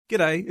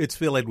G'day, it's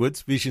Phil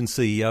Edwards, Vision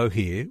CEO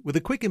here, with a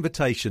quick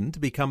invitation to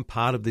become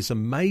part of this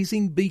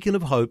amazing beacon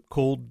of hope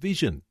called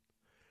Vision.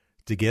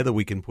 Together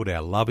we can put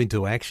our love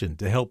into action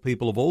to help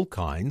people of all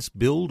kinds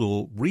build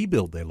or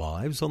rebuild their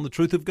lives on the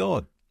truth of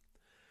God.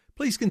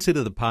 Please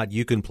consider the part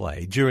you can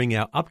play during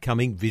our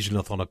upcoming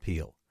Visionathon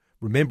appeal,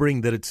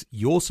 remembering that it's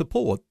your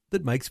support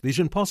that makes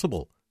Vision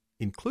possible,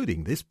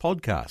 including this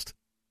podcast.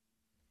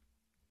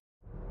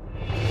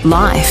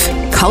 Life,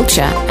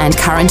 culture and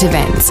current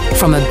events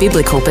from a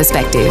biblical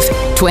perspective.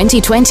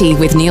 2020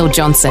 with Neil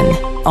Johnson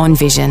on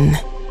Vision.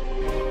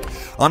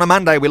 On a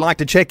Monday, we like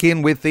to check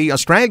in with the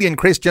Australian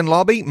Christian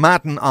Lobby.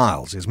 Martin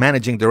Iles is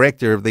Managing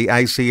Director of the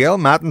ACL.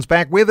 Martin's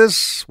back with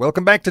us.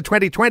 Welcome back to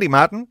 2020,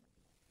 Martin.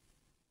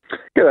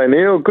 G'day,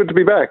 Neil. Good to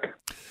be back.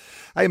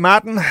 Hey,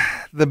 Martin,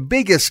 the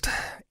biggest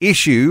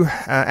issue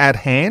at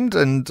hand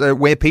and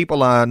where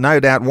people are no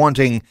doubt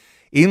wanting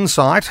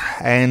insight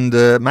and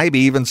maybe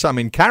even some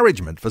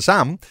encouragement for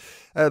some,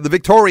 the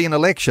Victorian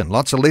election.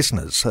 Lots of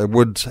listeners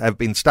would have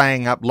been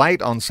staying up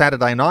late on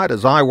Saturday night,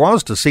 as I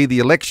was, to see the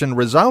election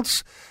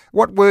results.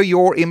 What were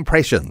your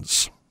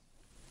impressions?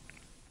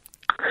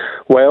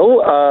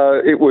 Well,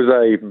 it was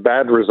a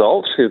bad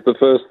result, is the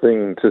first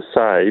thing to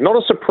say. Not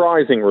a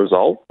surprising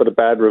result, but a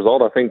bad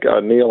result. I think,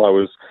 Neil, I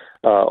was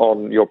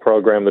on your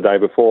program the day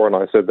before, and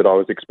I said that I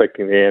was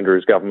expecting the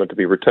Andrews government to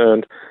be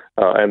returned,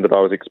 and that I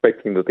was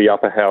expecting that the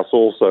upper house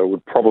also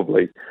would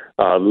probably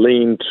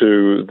lean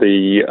to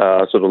the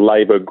sort of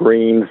Labor,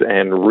 Greens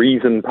and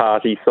Reason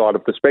Party side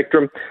of the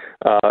spectrum.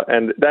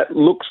 And that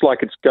looks like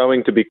it's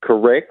going to be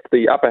correct.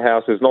 The upper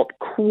house is not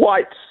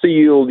quite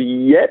sealed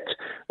yet,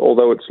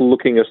 although it's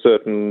looking a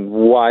certain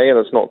way, and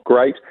it's not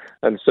great.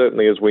 And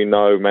certainly, as we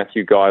know,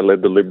 Matthew Guy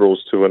led the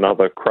Liberals to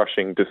another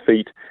crushing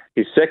defeat,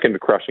 his second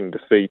crushing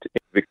defeat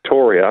in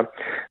Victoria.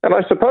 And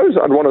I suppose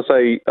I'd want to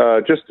say,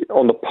 just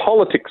on the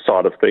politics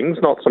side of things,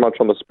 not so much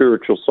on the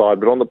spiritual side,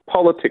 but on the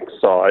politics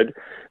side,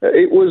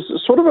 it was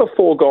sort of a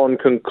foregone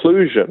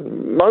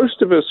conclusion.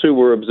 Most of us who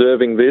were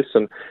observing this,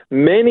 and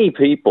many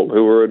people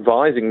who were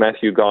advising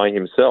Matthew Guy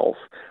himself,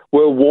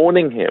 were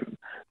warning him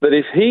that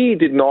if he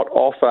did not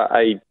offer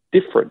a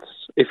difference,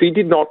 if he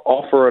did not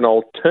offer an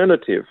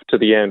alternative to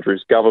the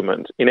Andrews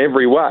government in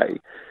every way,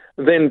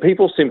 then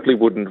people simply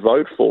wouldn't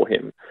vote for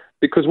him.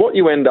 Because what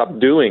you end up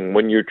doing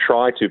when you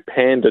try to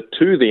pander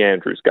to the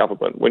Andrews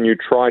government, when you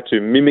try to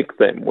mimic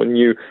them, when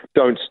you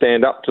don't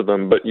stand up to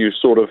them, but you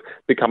sort of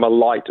become a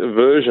light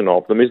version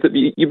of them, is that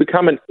you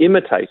become an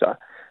imitator.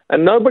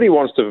 And nobody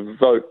wants to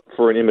vote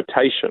for an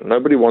imitation.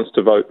 Nobody wants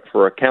to vote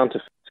for a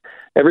counterfeit.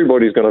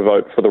 Everybody's going to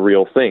vote for the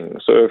real thing.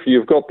 So if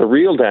you've got the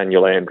real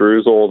Daniel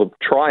Andrews or the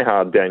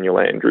try-hard Daniel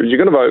Andrews, you're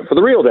going to vote for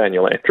the real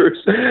Daniel Andrews.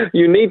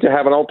 You need to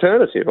have an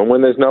alternative. And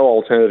when there's no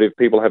alternative,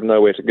 people have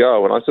nowhere to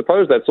go. And I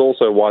suppose that's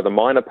also why the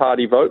minor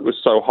party vote was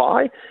so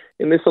high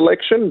in this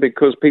election,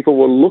 because people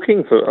were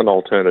looking for an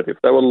alternative.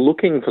 They were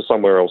looking for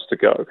somewhere else to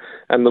go.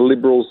 And the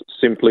Liberals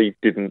simply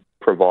didn't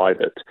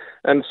provide it.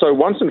 And so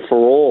once and for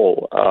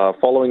all,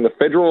 following the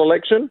federal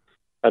election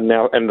and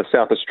the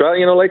South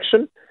Australian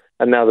election,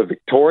 and now the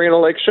Victorian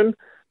election,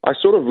 I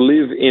sort of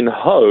live in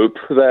hope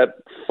that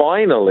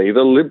finally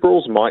the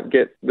Liberals might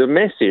get the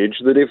message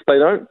that if they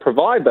don't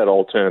provide that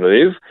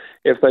alternative,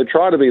 if they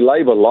try to be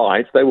Labor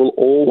light, they will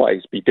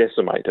always be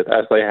decimated,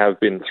 as they have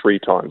been 3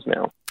 times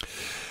now.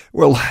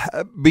 Well,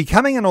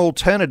 becoming an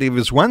alternative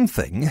is one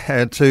thing.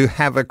 To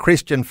have a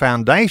Christian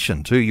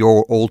foundation to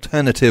your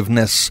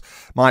alternativeness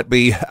might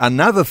be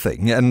another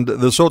thing, and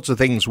the sorts of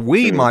things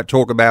we might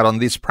talk about on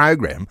this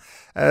program.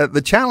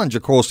 The challenge,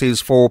 of course,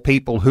 is for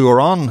people who are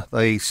on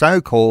the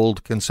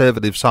so-called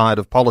conservative side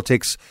of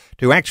politics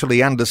to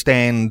actually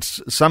understand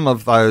some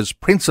of those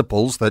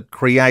principles that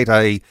create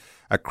a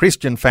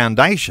Christian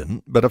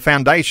foundation, but a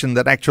foundation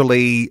that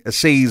actually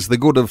sees the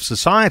good of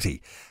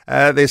society.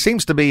 There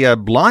seems to be a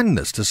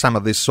blindness to some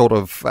of this sort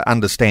of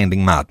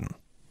understanding, Martin.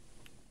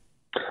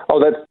 Oh,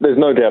 there's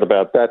no doubt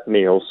about that,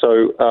 Neil.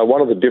 So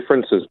one of the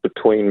differences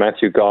between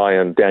Matthew Guy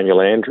and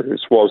Daniel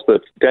Andrews was that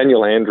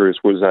Daniel Andrews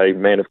was a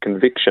man of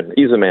conviction,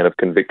 is a man of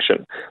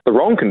conviction. The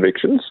wrong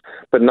convictions,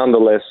 but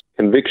nonetheless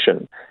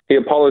conviction. He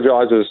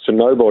apologises to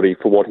nobody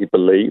for what he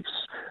believes.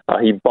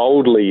 He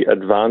boldly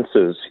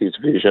advances his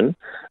vision,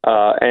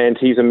 and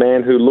he's a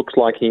man who looks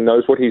like he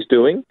knows what he's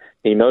doing,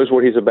 he knows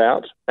what he's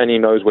about, and he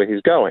knows where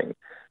he's going.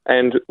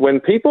 And when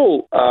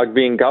people are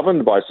being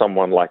governed by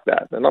someone like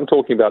that, and I'm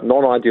talking about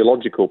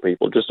non-ideological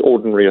people, just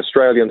ordinary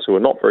Australians who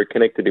are not very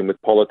connected in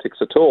with politics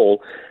at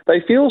all, they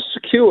feel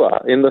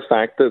secure in the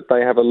fact that they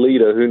have a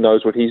leader who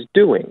knows what he's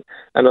doing,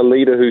 and a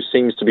leader who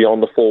seems to be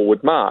on the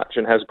forward march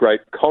and has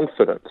great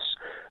confidence.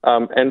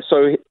 And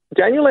so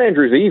Daniel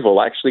Andrews'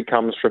 evil actually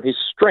comes from his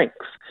strength.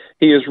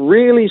 He is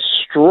really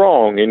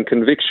strong in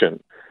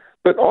conviction.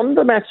 But on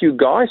the Matthew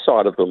Guy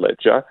side of the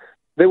ledger,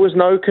 there was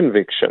no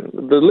conviction.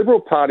 The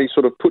Liberal Party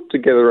sort of put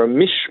together a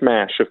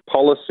mishmash of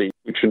policy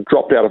which had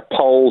dropped out of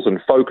polls and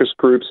focus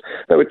groups.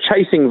 They were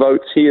chasing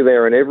votes here,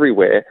 there and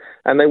everywhere,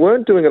 and they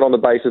weren't doing it on the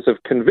basis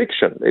of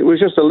conviction. It was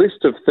just a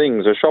list of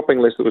things, a shopping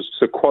list that was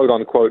to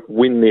quote-unquote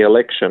win the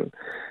election.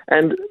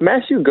 And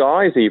Matthew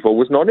Guy's evil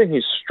was not in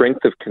his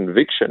strength of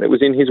conviction, it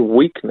was in his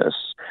weakness.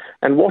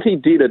 And what he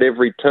did at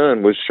every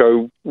turn was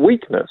show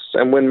weakness.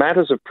 And when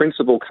matters of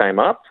principle came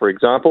up, for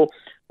example,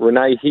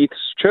 Renee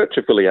Heath's church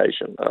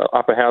affiliation,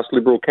 upper house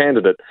Liberal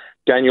candidate,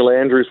 Daniel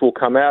Andrews will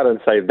come out and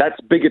say, that's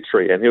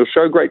bigotry, and he'll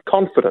show great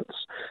confidence.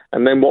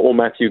 And then what will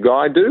Matthew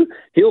Guy do?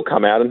 He'll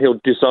come out and he'll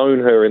disown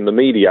her in the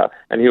media,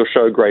 and he'll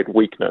show great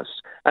weakness.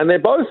 And they're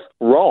both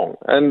wrong.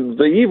 And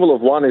the evil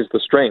of one is the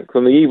strength,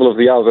 and the evil of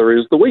the other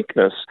is the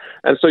weakness.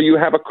 And so you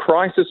have a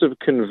crisis of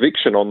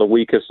conviction on the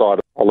weaker side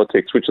of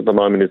politics, which at the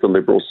moment is the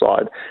Liberal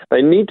side.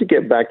 They need to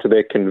get back to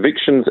their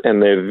convictions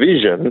and their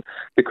vision,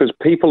 because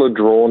people are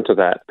drawn to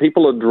that.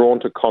 People are drawn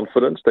to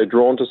confidence. They're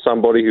drawn to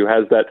somebody who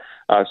has that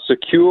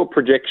secure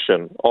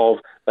projection of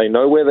they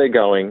know where they're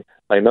going,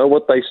 they know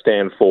what they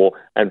stand for,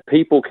 and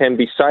people can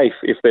be safe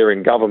if they're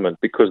in government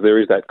because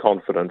there is that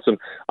confidence. And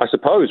I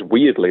suppose,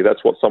 weirdly,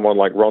 that's what someone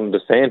like Ron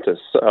DeSantis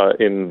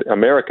in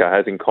America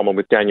has in common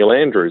with Daniel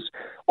Andrews.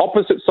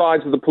 Opposite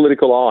sides of the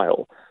political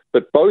aisle,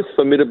 but both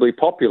formidably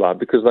popular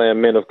because they are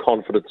men of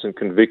confidence and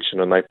conviction,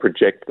 and they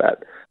project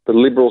that. The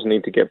Liberals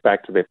need to get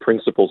back to their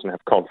principles and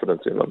have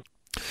confidence in them.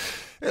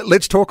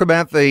 Let's talk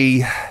about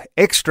the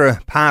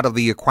extra part of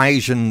the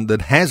equation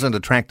that hasn't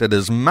attracted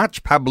as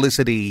much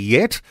publicity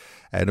yet.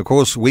 And of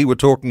course, we were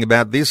talking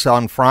about this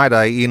on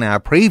Friday in our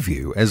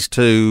preview as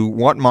to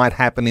what might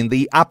happen in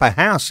the upper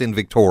house in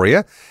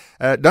Victoria.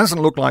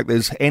 Doesn't look like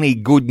there's any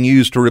good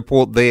news to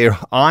report there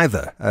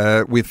either,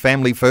 with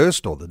Family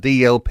First or the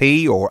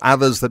DLP or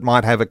others that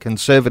might have a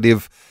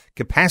conservative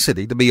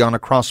capacity to be on a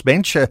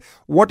crossbench.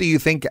 What do you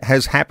think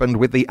has happened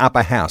with the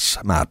upper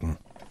house, Martin?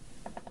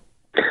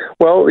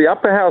 Well, the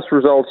upper house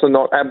results are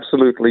not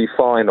absolutely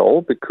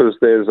final because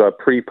there's a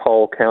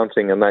pre-poll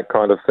counting and that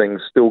kind of thing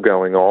still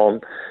going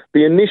on.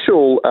 The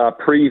initial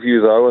preview,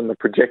 though, and the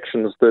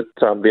projections that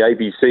the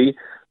ABC,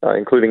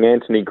 including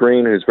Anthony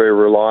Green, who's very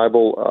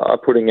reliable, are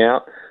putting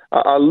out,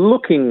 are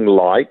looking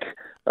like,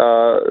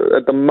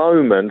 at the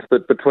moment,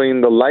 that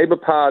between the Labor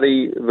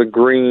Party, the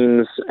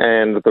Greens,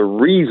 and the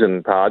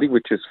Reason Party,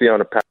 which is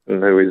Fiona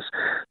Patten, who is,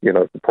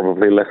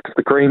 probably left of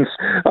the Greens,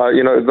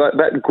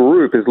 that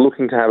group is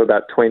looking to have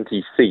about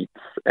 20 seats.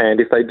 And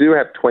if they do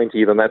have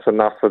 20, then that's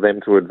enough for them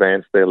to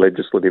advance their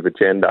legislative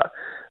agenda.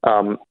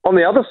 On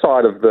the other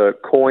side of the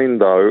coin,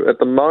 though, at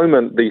the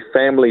moment, the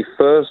Family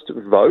First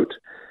vote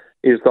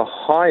is the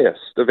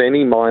highest of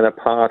any minor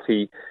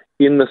party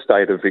in the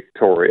state of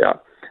Victoria.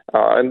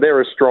 And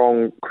they're a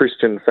strong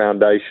Christian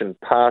Foundation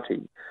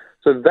party.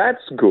 So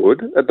that's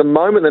good. At the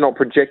moment, they're not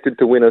projected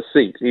to win a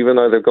seat, even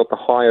though they've got the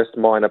highest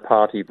minor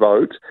party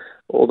vote,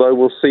 although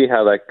we'll see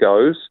how that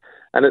goes.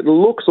 And it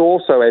looks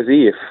also as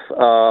if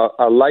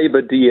a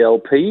Labor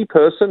DLP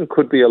person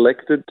could be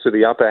elected to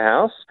the upper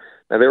house.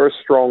 Now, they're a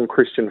strong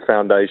Christian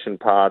Foundation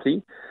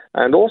party,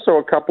 and also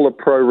a couple of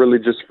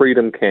pro-religious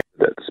freedom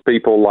candidates,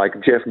 people like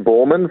Jeff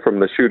Borman from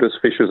the Shooters,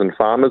 Fishers and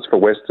Farmers for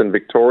Western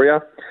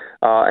Victoria,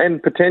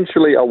 and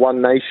potentially a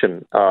One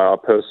Nation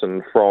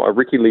person, from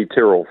Ricky Lee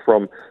Tyrrell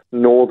from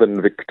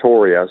Northern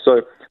Victoria.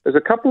 So there's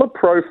a couple of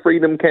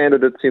pro-freedom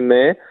candidates in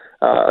there,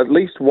 at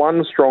least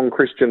one strong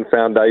Christian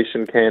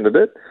Foundation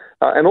candidate,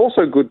 and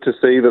also good to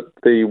see that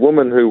the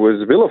woman who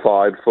was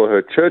vilified for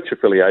her church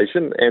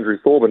affiliation, Andrew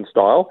Thorburn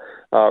style,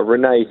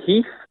 Renee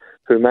Heath,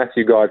 who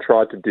Matthew Guy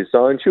tried to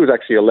disown, she was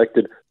actually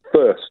elected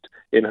first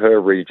in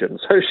her region.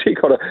 So she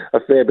got a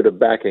fair bit of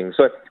backing.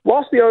 So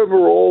whilst the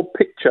overall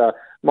picture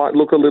might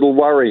look a little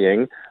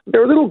worrying,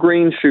 there are little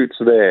green shoots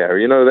there.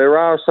 There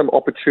are some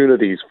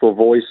opportunities for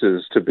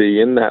voices to be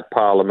in that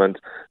parliament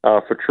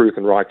for truth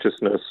and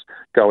righteousness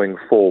going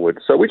forward.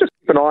 So we just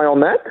keep an eye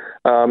on that,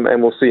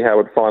 and we'll see how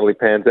it finally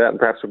pans out, and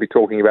perhaps we'll be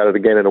talking about it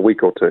again in a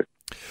week or two.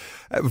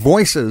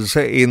 Voices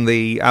in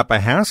the upper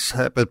house,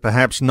 but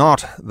perhaps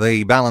not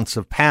the balance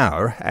of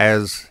power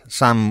as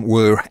some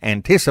were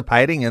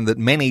anticipating and that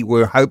many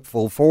were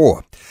hopeful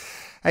for.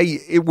 Hey,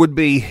 it would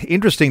be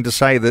interesting to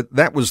say that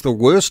that was the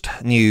worst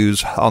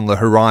news on the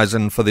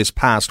horizon for this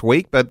past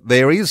week, but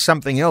there is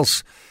something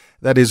else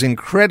that is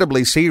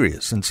incredibly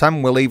serious, and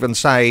some will even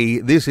say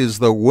this is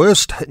the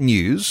worst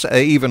news,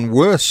 even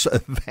worse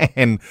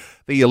than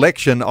the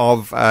election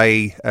of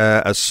a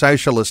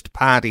socialist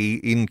party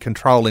in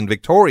control in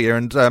Victoria.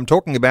 And I'm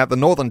talking about the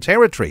Northern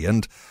Territory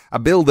and a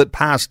bill that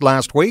passed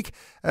last week.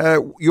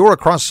 You're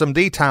across some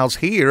details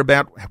here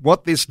about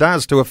what this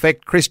does to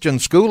affect Christian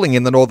schooling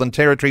in the Northern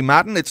Territory,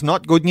 Martin. It's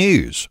not good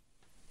news.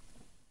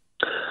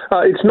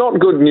 It's not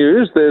good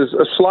news. There's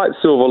a slight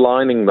silver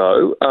lining,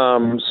 though.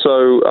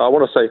 So I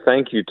want to say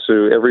thank you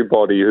to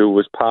everybody who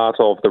was part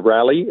of the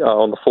rally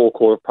on the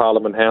forecourt of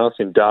Parliament House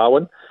in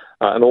Darwin.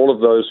 and all of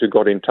those who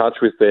got in touch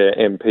with their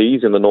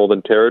MPs in the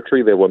Northern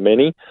Territory, there were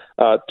many,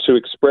 to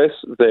express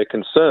their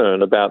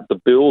concern about the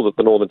bill that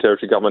the Northern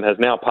Territory government has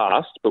now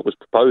passed, but was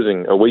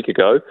proposing a week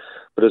ago,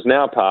 but has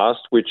now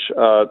passed, which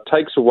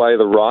takes away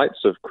the rights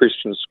of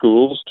Christian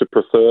schools to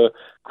prefer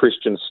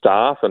Christian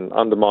staff and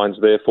undermines,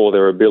 therefore,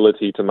 their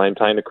ability to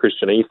maintain a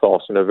Christian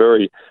ethos in a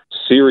very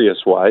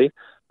serious way.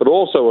 But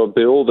also a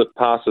bill that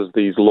passes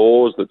these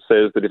laws that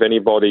says that if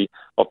anybody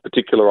of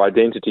particular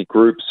identity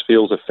groups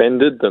feels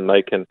offended, then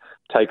they can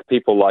take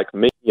people like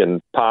me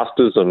and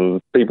pastors and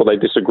people they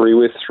disagree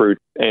with through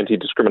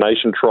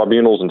anti-discrimination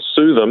tribunals and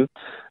sue them.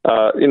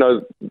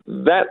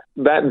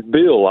 That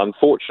bill,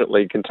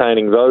 unfortunately,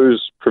 containing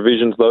those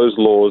provisions, those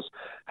laws,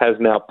 has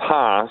now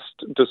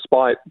passed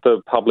despite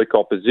the public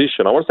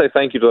opposition. I want to say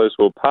thank you to those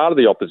who are part of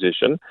the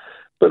opposition,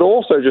 but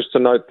also just to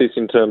note this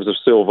in terms of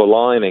silver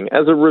lining.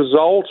 As a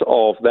result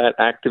of that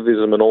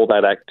activism and all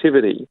that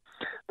activity,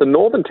 the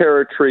Northern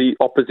Territory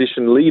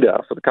opposition leader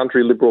for the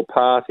Country Liberal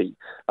Party,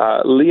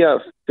 Leah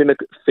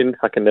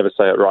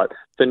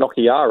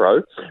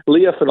Finocchiaro.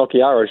 Leah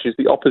Finocchiaro, she's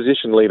the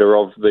opposition leader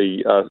of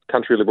the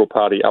Country Liberal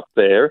Party up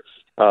there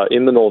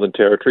in the Northern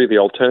Territory, the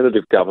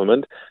alternative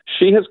government.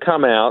 She has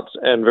come out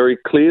and very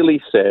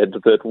clearly said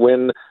that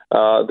when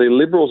the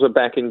Liberals are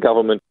back in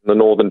government in the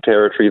Northern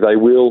Territory, they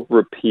will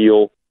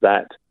repeal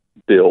that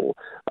bill.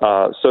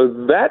 So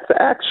that's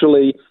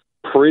actually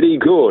pretty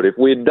good. If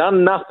we'd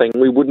done nothing,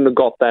 we wouldn't have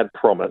got that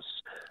promise.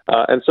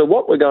 And so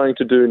what we're going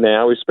to do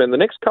now is spend the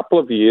next couple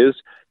of years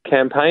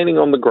campaigning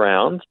on the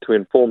ground to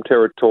inform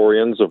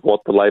Territorians of what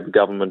the Labor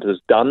government has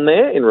done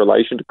there in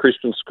relation to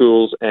Christian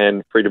schools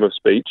and freedom of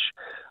speech,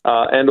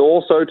 and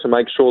also to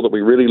make sure that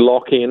we really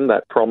lock in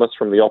that promise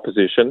from the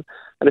opposition.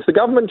 And if the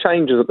government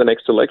changes at the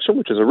next election,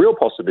 which is a real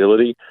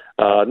possibility,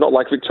 not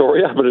like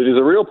Victoria, but it is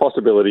a real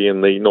possibility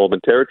in the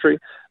Northern Territory,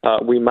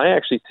 we may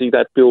actually see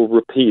that bill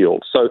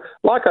repealed. So,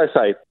 like I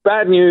say,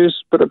 bad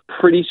news, but a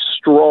pretty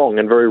strong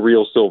and very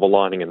real silver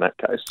lining in that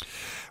case.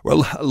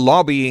 Well,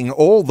 lobbying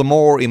all the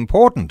more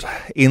important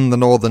in the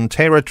Northern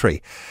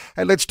Territory.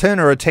 Let's turn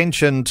our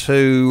attention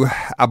to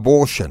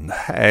abortion.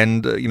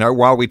 And,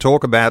 while we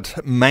talk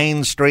about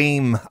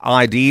mainstream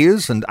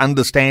ideas and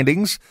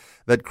understandings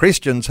that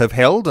Christians have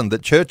held and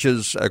that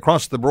churches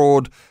across the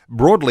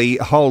broadly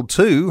hold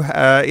to,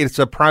 it's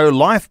a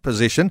pro-life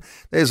position.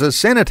 There's a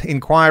Senate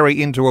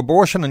inquiry into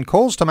abortion and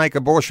calls to make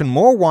abortion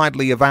more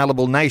widely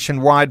available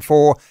nationwide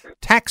for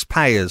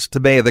taxpayers to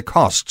bear the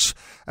costs.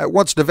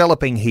 What's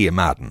developing here,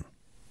 Martin?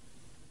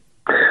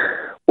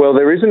 Well,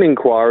 there is an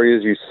inquiry,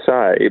 as you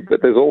say,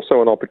 but there's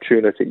also an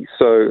opportunity.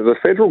 So the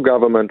federal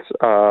government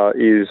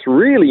is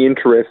really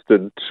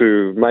interested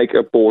to make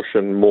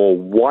abortion more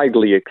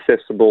widely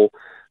accessible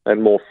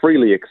and more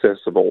freely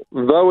accessible,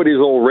 though it is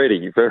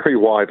already very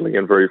widely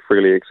and very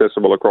freely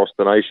accessible across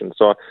the nation.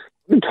 So I'm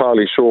not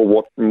entirely sure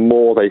what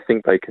more they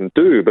think they can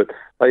do, but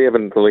they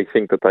evidently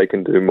think that they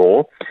can do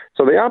more.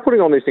 So they are putting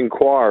on this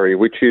inquiry,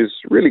 which is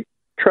really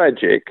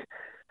tragic.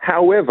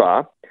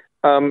 However,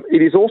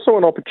 it is also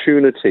an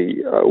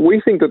opportunity.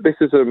 We think that this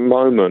is a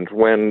moment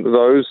when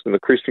those in the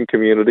Christian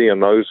community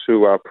and those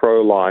who are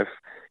pro-life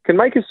can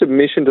make a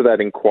submission to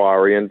that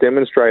inquiry and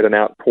demonstrate an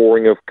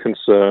outpouring of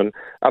concern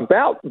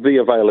about the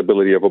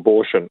availability of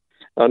abortion,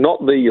 not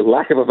the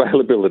lack of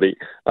availability,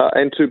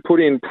 and to put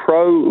in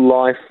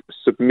pro-life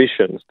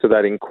submissions to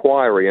that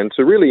inquiry and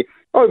to really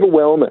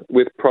overwhelm it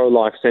with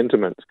pro-life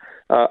sentiment.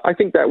 I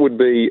think that would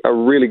be a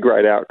really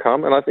great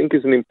outcome, and I think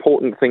is an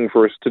important thing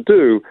for us to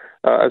do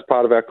as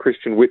part of our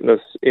Christian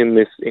witness in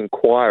this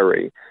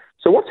inquiry.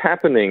 So what's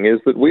happening is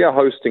that we are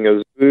hosting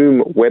a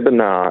Zoom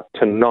webinar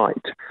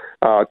tonight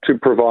to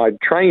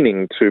provide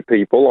training to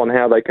people on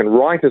how they can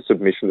write a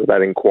submission to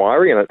that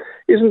inquiry. And it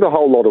isn't a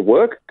whole lot of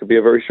work. It could be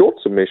a very short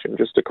submission,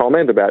 just a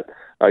comment about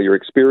your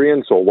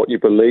experience or what you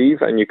believe,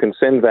 and you can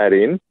send that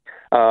in.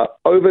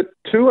 Over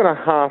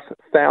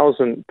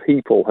 2,500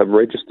 people have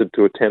registered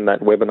to attend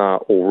that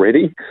webinar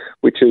already,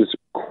 which is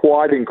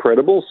quite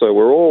incredible. So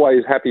we're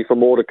always happy for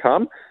more to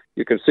come.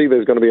 You can see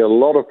there's going to be a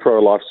lot of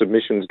pro-life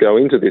submissions go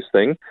into this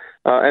thing.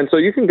 And so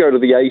you can go to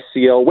the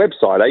ACL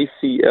website,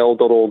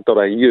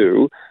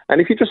 acl.org.au, and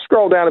if you just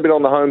scroll down a bit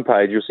on the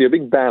homepage, you'll see a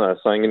big banner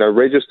saying,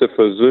 register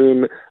for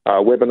Zoom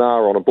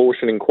webinar on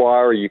abortion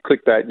inquiry. You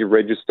click that, you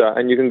register,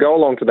 and you can go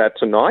along to that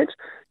tonight.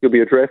 You'll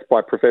be addressed by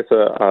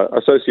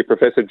Associate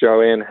Professor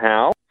Joanne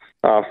Howe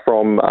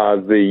from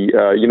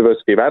the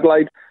University of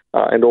Adelaide,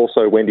 and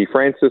also Wendy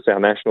Francis, our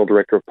National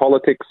Director of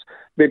Politics.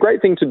 It'd be a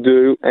great thing to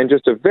do, and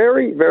just a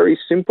very, very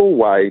simple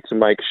way to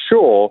make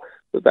sure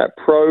that that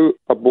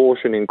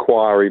pro-abortion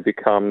inquiry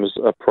becomes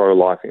a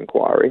pro-life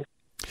inquiry.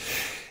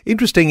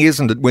 Interesting,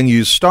 isn't it, when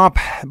you stop,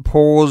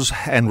 pause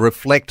and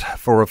reflect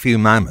for a few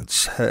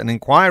moments. An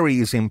inquiry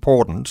is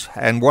important,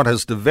 and what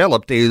has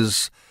developed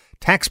is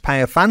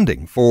taxpayer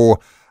funding for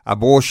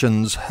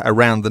abortions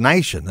around the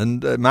nation.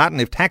 And Martin,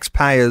 if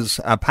taxpayers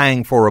are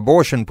paying for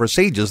abortion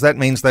procedures, that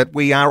means that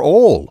we are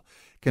all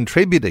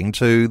contributing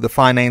to the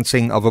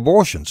financing of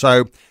abortion.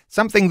 So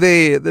something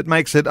there that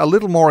makes it a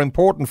little more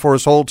important for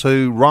us all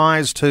to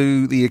rise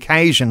to the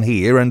occasion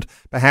here and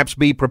perhaps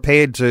be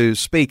prepared to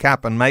speak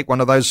up and make one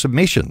of those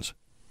submissions.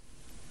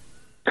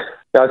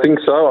 I think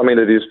so. I mean,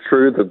 it is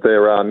true that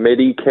there are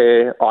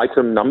Medicare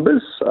item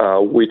numbers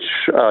which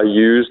are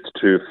used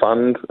to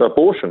fund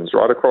abortions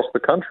right across the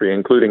country,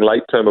 including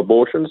late-term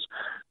abortions,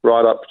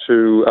 right up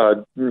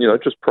to,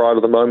 just prior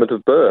to the moment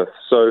of birth.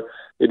 So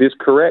it is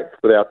correct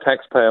that our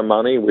taxpayer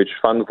money, which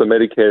funds the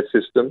Medicare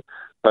system,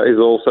 is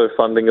also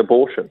funding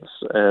abortions.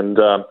 And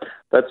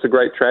that's a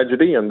great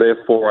tragedy, and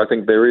therefore I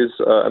think there is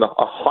a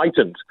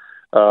heightened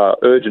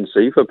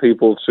urgency for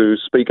people to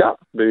speak up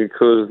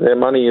because their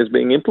money is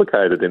being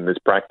implicated in this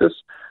practice.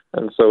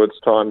 And so it's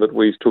time that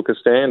we took a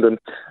stand. And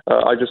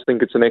I just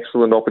think it's an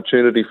excellent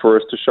opportunity for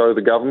us to show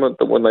the government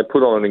that when they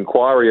put on an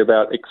inquiry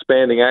about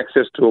expanding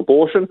access to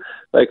abortion,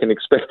 they can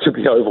expect to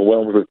be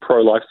overwhelmed with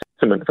pro-life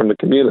sentiment from the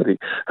community.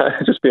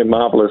 It'd just be a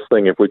marvellous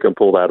thing if we can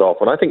pull that off.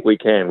 And I think we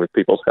can with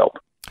people's help.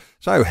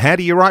 So how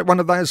do you write one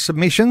of those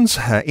submissions?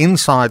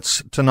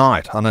 Insights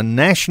tonight on a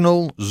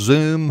national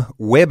Zoom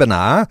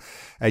webinar,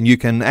 and you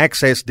can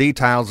access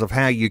details of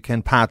how you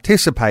can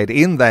participate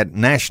in that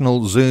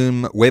national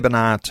Zoom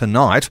webinar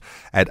tonight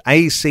at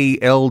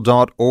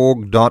acl.org.au.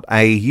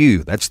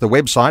 That's the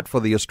website for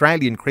the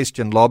Australian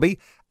Christian Lobby,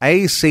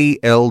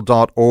 acl.org.au.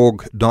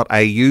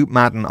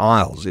 Martin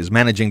Isles is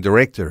Managing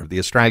Director of the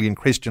Australian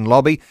Christian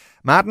Lobby.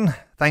 Martin,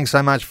 thanks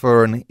so much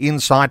for an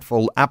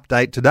insightful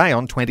update today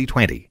on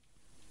 2020.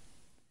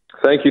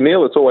 Thank you,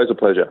 Neil. It's always a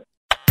pleasure.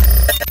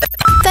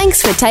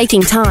 Thanks for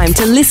taking time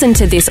to listen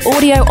to this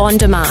audio on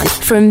demand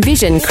from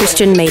Vision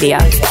Christian Media.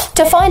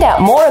 To find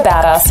out more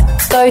about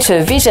us, go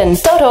to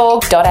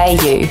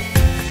vision.org.au.